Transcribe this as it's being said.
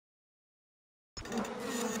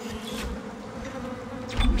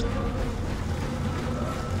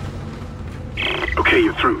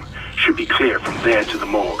you're through. Should be clear from there to the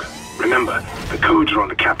morgue. Remember, the codes are on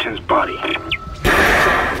the captain's body.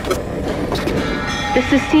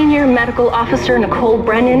 This is Senior Medical Officer Nicole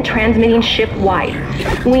Brennan transmitting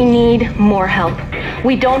ship-wide. We need more help.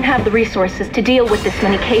 We don't have the resources to deal with this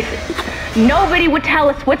many cases. Nobody would tell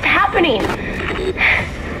us what's happening.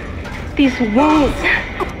 These wounds,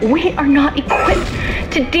 we are not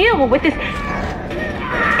equipped to deal with this.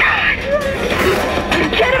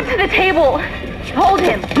 Get him to the table. Hold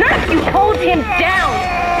him. Nurse, you hold him down.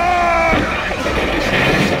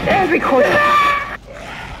 And record it.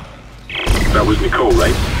 That was Nicole,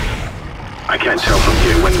 right? I can't tell from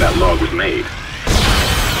here when that log was made.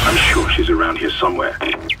 I'm sure she's around here somewhere.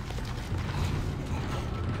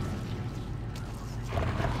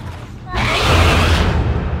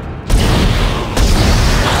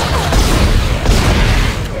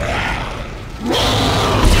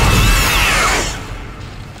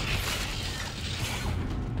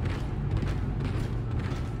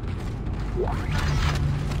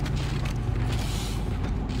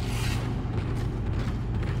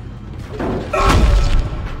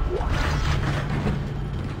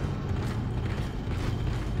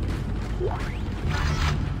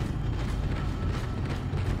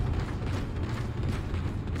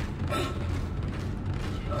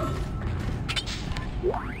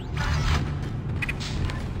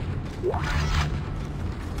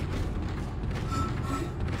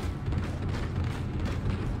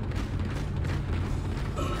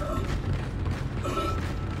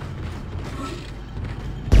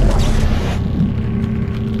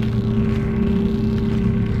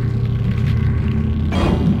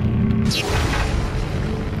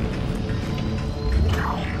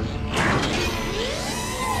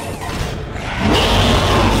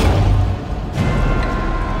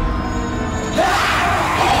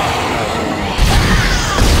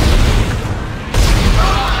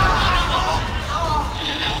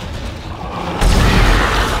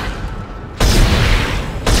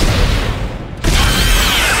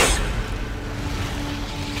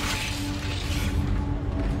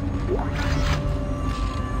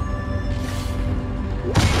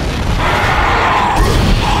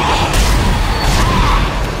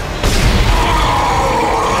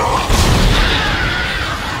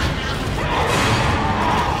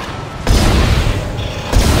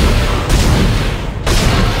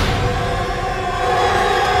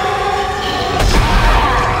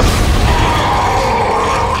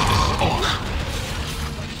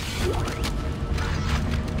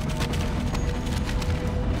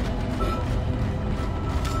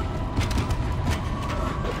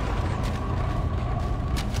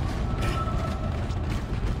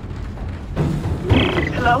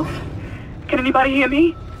 Hello? Can anybody hear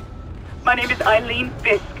me? My name is Eileen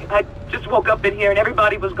Fisk. I just woke up in here and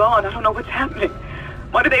everybody was gone. I don't know what's happening.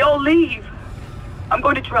 Why did they all leave? I'm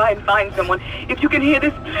going to try and find someone. If you can hear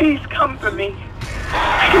this, please come for me.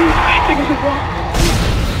 Anything is wrong.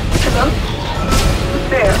 Hello? Who's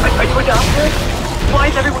there? Are you a doctor? Why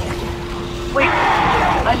is everyone... Wait,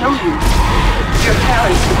 I know you. You're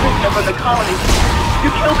Harry, the prisoner from the colony.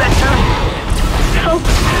 You killed that nurse. Help!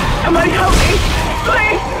 Somebody help me!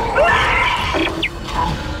 Please!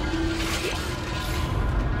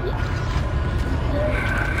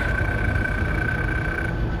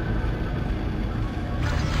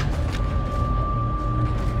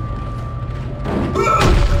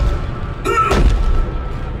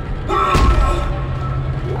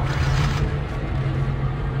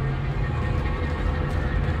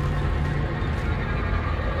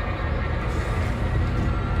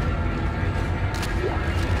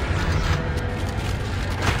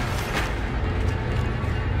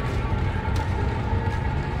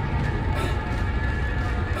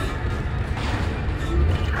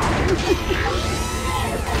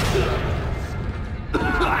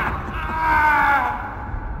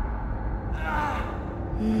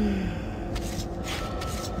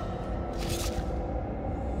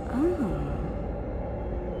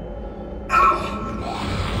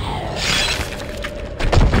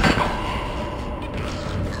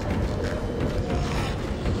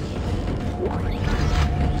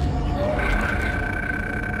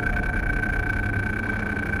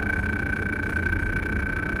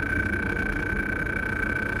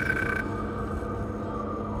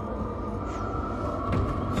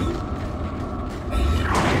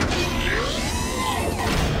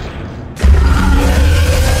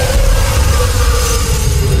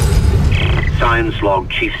 Science Log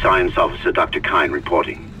Chief Science Officer Dr. Kine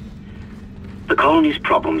reporting. The colony's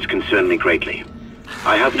problems concern me greatly.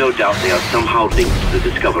 I have no doubt they are somehow linked to the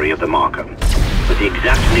discovery of the marker, but the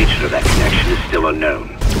exact nature of that connection is still unknown.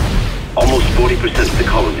 Almost 40% of the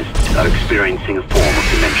colonists are experiencing a form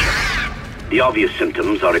of dementia. The obvious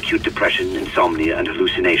symptoms are acute depression, insomnia, and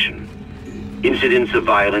hallucination. Incidents of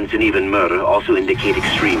violence and even murder also indicate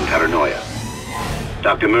extreme paranoia.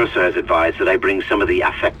 Dr. Mercer has advised that I bring some of the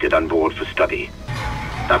affected on board for study.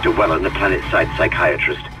 Dr. Wellen, the planet-side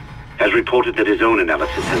psychiatrist, has reported that his own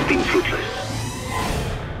analysis has been fruitless.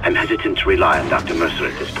 I'm hesitant to rely on Dr. Mercer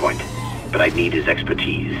at this point, but I need his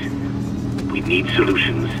expertise. We need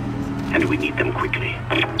solutions, and we need them quickly.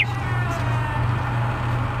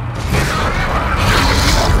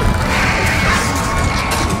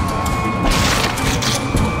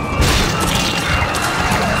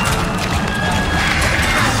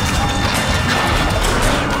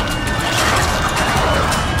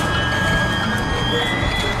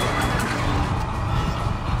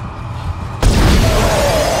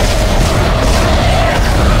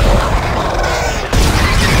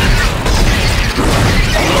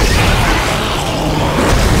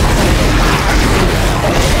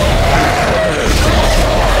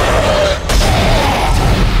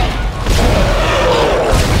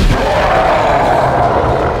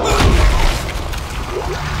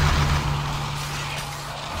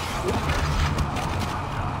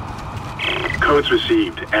 Codes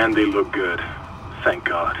received, and they look good. Thank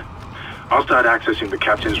God. I'll start accessing the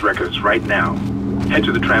captain's records right now. Head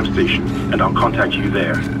to the tram station, and I'll contact you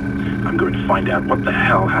there. I'm going to find out what the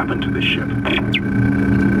hell happened to this ship.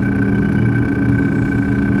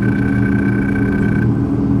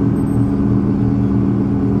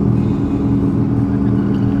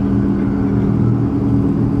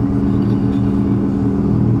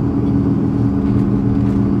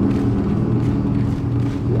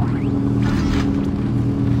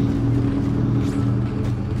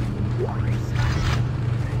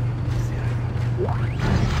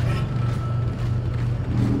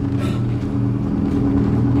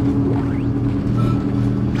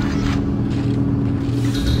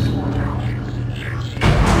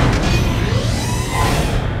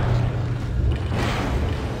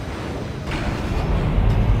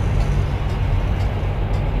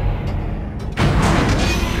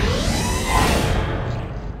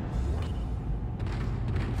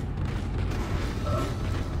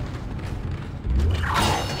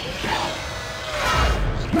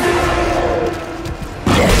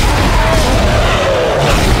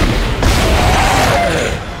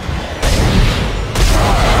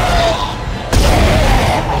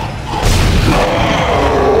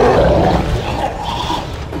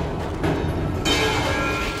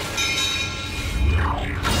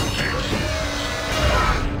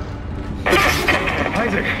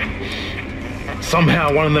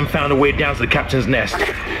 Somehow one of them found a way down to the captain's nest.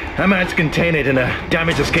 I managed to contain it in a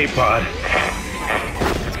damaged escape pod.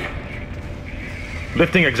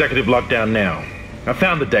 Lifting executive lockdown now. I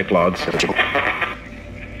found the deck logs.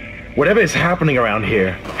 Whatever is happening around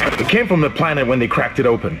here, it came from the planet when they cracked it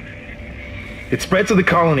open. It spread to the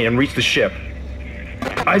colony and reached the ship.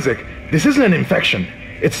 Isaac, this isn't an infection.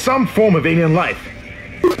 It's some form of alien life.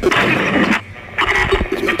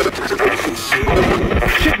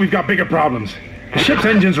 Shit, we've got bigger problems. The ship's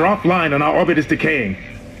engines are offline and our orbit is decaying.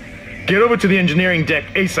 Get over to the engineering deck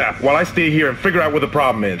ASAP while I stay here and figure out what the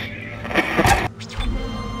problem is.